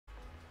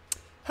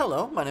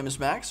Hello, my name is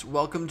Max.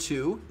 Welcome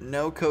to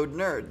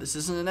NoCodeNerd. This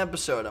isn't an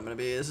episode.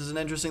 This is an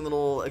interesting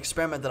little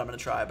experiment that I'm going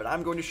to try, but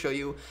I'm going to show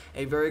you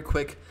a very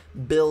quick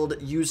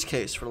build use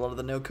case for a lot of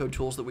the no-code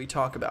tools that we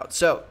talk about.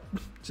 So,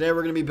 today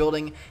we're going to be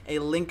building a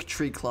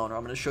LinkTree clone, or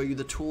I'm going to show you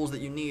the tools that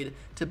you need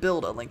to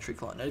build a LinkTree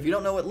clone. Now, if you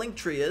don't know what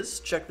LinkTree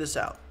is, check this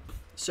out.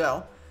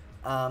 So,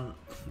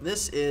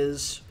 this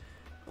is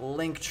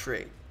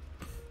LinkTree.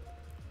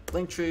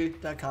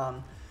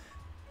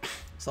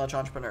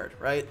 LinkTree.com/entrepreneur,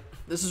 right?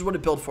 This is what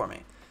it built for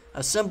me.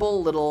 A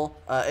simple little,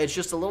 it's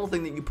just a little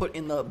thing that you put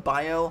in the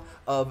bio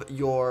of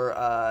your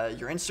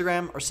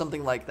Instagram or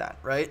something like that,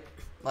 right?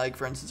 Like,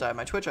 for instance, I have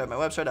my Twitch, I have my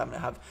website, I'm going to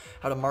have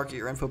how to market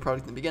your info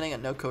product in the beginning, a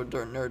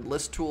NoCodeNerd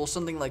list tool,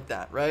 something like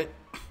that, right?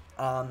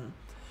 Or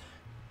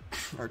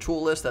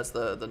tool list, that's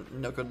the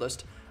no-code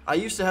list. I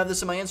used to have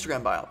this in my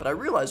Instagram bio, but I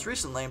realized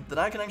recently that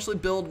I can actually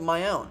build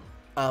my own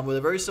with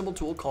a very simple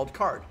tool called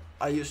Card.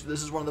 This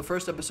is one of the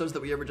first episodes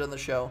that we ever did on the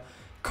show.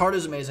 Card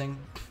is amazing,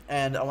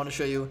 and I want to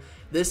show you.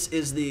 This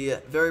is the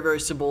very, very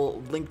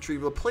simple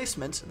LinkTree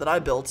replacement that I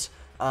built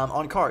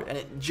on Card, and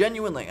it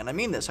genuinely, and I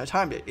mean this, I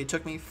timed it. It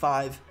took me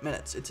 5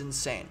 minutes. It's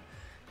insane.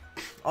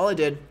 All I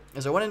did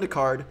is I went into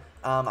Card.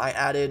 I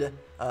added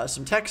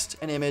some text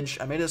and image.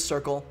 I made a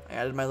circle. I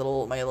added my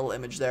little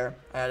image there.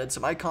 I added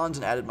some icons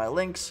and added my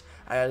links.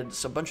 I added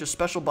a bunch of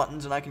special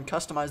buttons, and I can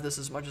customize this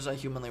as much as I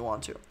humanly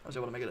want to. I was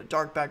able to make it a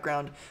dark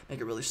background,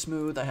 make it really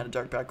smooth. I had a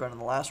dark background in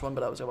the last one,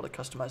 but I was able to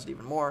customize it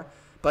even more.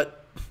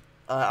 But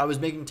I was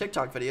making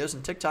TikTok videos,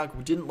 and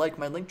TikTok didn't like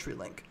my LinkTree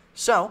link.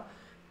 So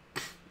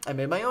I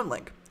made my own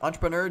link,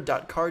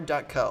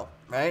 entrepreneur.card.co,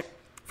 right?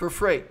 For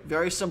free,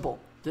 very simple.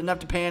 Didn't have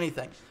to pay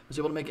anything. I was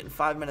able to make it in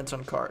 5 minutes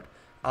on Card.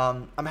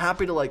 I'm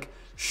happy to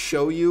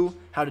show you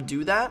how to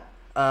do that,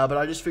 but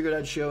I just figured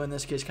I'd show in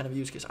this case kind of a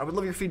use case. I would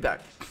love your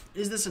feedback.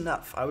 Is this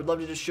enough? I would love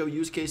to just show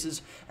use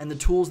cases and the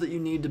tools that you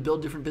need to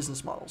build different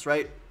business models,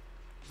 right?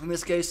 In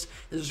this case,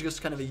 this is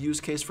just kind of a use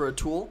case for a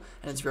tool,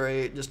 and it's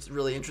just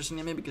really interesting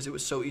to me because it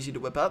was so easy to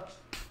whip up.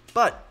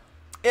 But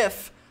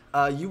if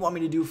you want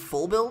me to do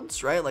full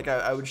builds, right, like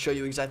I would show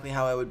you exactly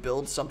how I would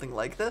build something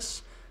like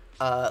this,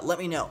 let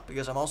me know,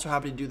 because I'm also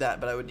happy to do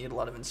that, but I would need a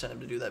lot of incentive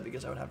to do that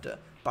because I would have to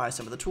buy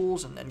some of the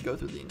tools and go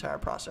through the entire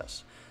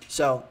process.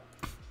 So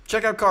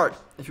check out Card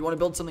if you want to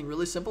build something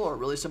really simple, or a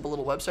really simple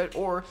little website,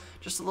 or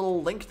just a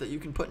little link that you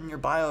can put in your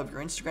bio of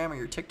your Instagram or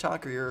your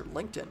TikTok or your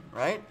LinkedIn,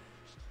 right?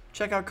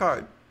 Check out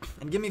Card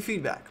and give me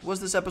feedback. Was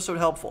this episode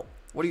helpful?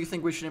 What do you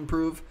think we should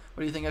improve?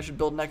 What do you think I should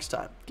build next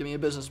time? Give me a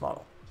business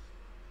model.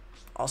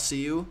 I'll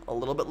see you a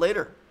little bit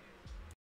later.